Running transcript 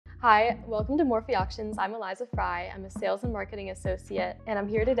Hi, welcome to Morphe Auctions. I'm Eliza Fry. I'm a sales and marketing associate, and I'm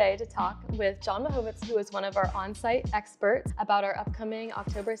here today to talk with John Mihovetz, who is one of our on-site experts about our upcoming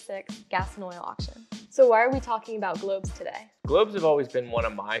October 6th gas and oil auction. So why are we talking about globes today? Globes have always been one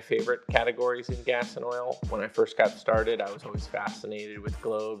of my favorite categories in gas and oil. When I first got started, I was always fascinated with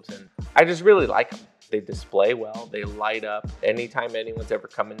globes, and I just really like them. They display well, they light up. Anytime anyone's ever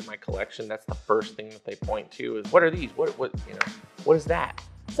come into my collection, that's the first thing that they point to is, what are these? What is that?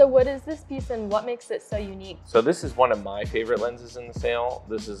 So what is this piece and what makes it so unique? So this is one of my favorite lenses in the sale.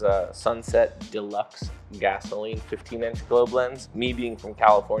 This is a Sunset Deluxe Gasoline 15-inch globe lens. Me being from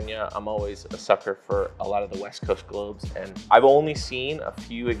California, I'm always a sucker for a lot of the West Coast globes, and I've only seen a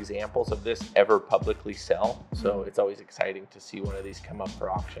few examples of this ever publicly sell, so it's always exciting to see one of these come up for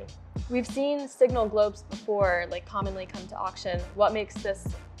auction. We've seen Signal globes before, commonly come to auction. What makes this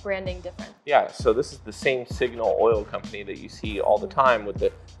branding different? Yeah, so this is the same Signal oil company that you see all the time with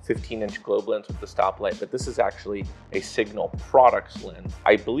the 15-inch globe lens with the stoplight, but this is actually a Signal products lens.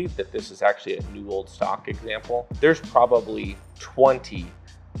 I believe that this is actually a new old stock example. There's probably 20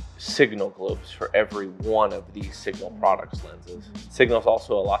 Signal globes for every one of these Signal products lenses. Signal's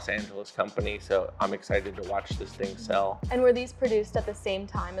also a Los Angeles company, so I'm excited to watch this thing sell. And were these produced at the same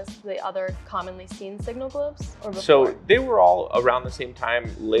time as the other commonly seen Signal globes, or before? So they were all around the same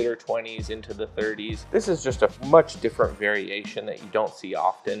time, later 20s into the 30s. This is just a much different variation that you don't see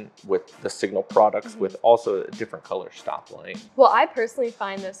often with the Signal products, with also a different color stoplight. Well, I personally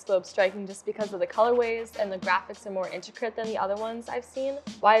find this globe striking just because of the colorways and the graphics are more intricate than the other ones I've seen.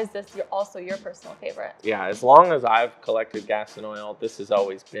 Why is this also your personal favorite? Yeah, as long as I've collected gas and oil, this has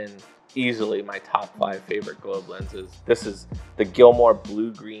always been easily my top 5 favorite globe lenses. This is the Gilmore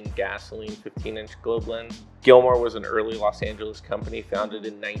Blue-Green Gasoline 15-inch globe lens. Gilmore was an early Los Angeles company founded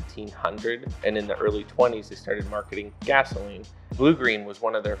in 1900, and in the early 20s they started marketing gasoline. Blue-Green was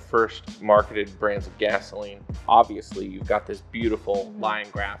one of their first marketed brands of gasoline. Obviously, you've got this beautiful line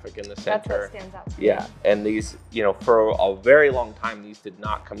graphic in the center. That's what stands out to me. Yeah, and these, for a very long time, these did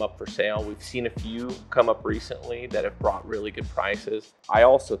not come up for sale. We've seen a few come up recently that have brought really good prices. I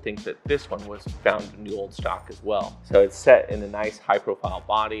also think that this one was found in new old stock as well. So it's set in a nice high-profile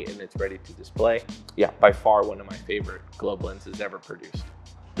body and it's ready to display. Yeah, by far one of my favorite globe lenses ever produced.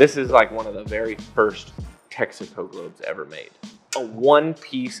 This is like one of the very first Texaco globes ever made. A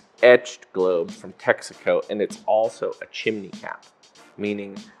one-piece etched globe from Texaco, and it's also a chimney cap,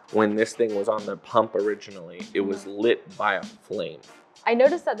 meaning when this thing was on the pump originally, it was lit by a flame. I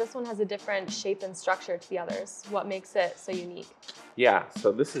noticed that this one has a different shape and structure to the others. What makes it so unique? Yeah,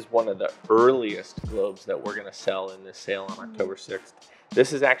 so this is one of the earliest globes that we're gonna sell in this sale on October 6th.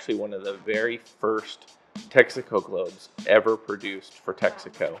 This is actually one of the very first Texaco globes ever produced for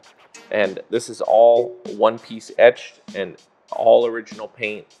Texaco. And this is all one-piece etched and all original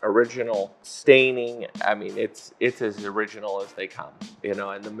paint, original staining. I mean, it's as original as they come,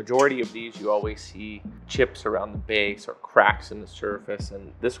 and the majority of these you always see chips around the base or cracks in the surface,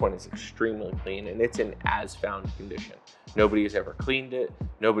 and this one is extremely clean and it's in as found condition. Nobody has ever cleaned it.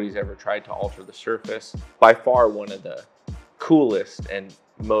 Nobody's ever tried to alter the surface. By far one of the coolest and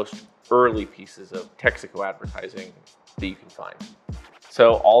most early pieces of Texaco advertising that you can find.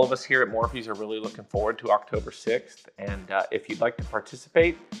 So all of us here at Morphe's are really looking forward to October 6th. And if you'd like to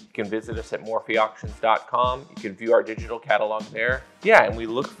participate, you can visit us at morpheauctions.com. You can view our digital catalog there. Yeah, and we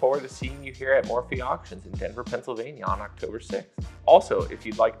look forward to seeing you here at Morphe Auctions in Denver, Pennsylvania on October 6th. Also, if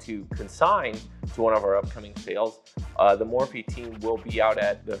you'd like to consign to one of our upcoming sales, the Morphe team will be out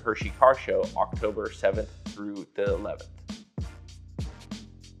at the Hershey Car Show October 7th through the 11th.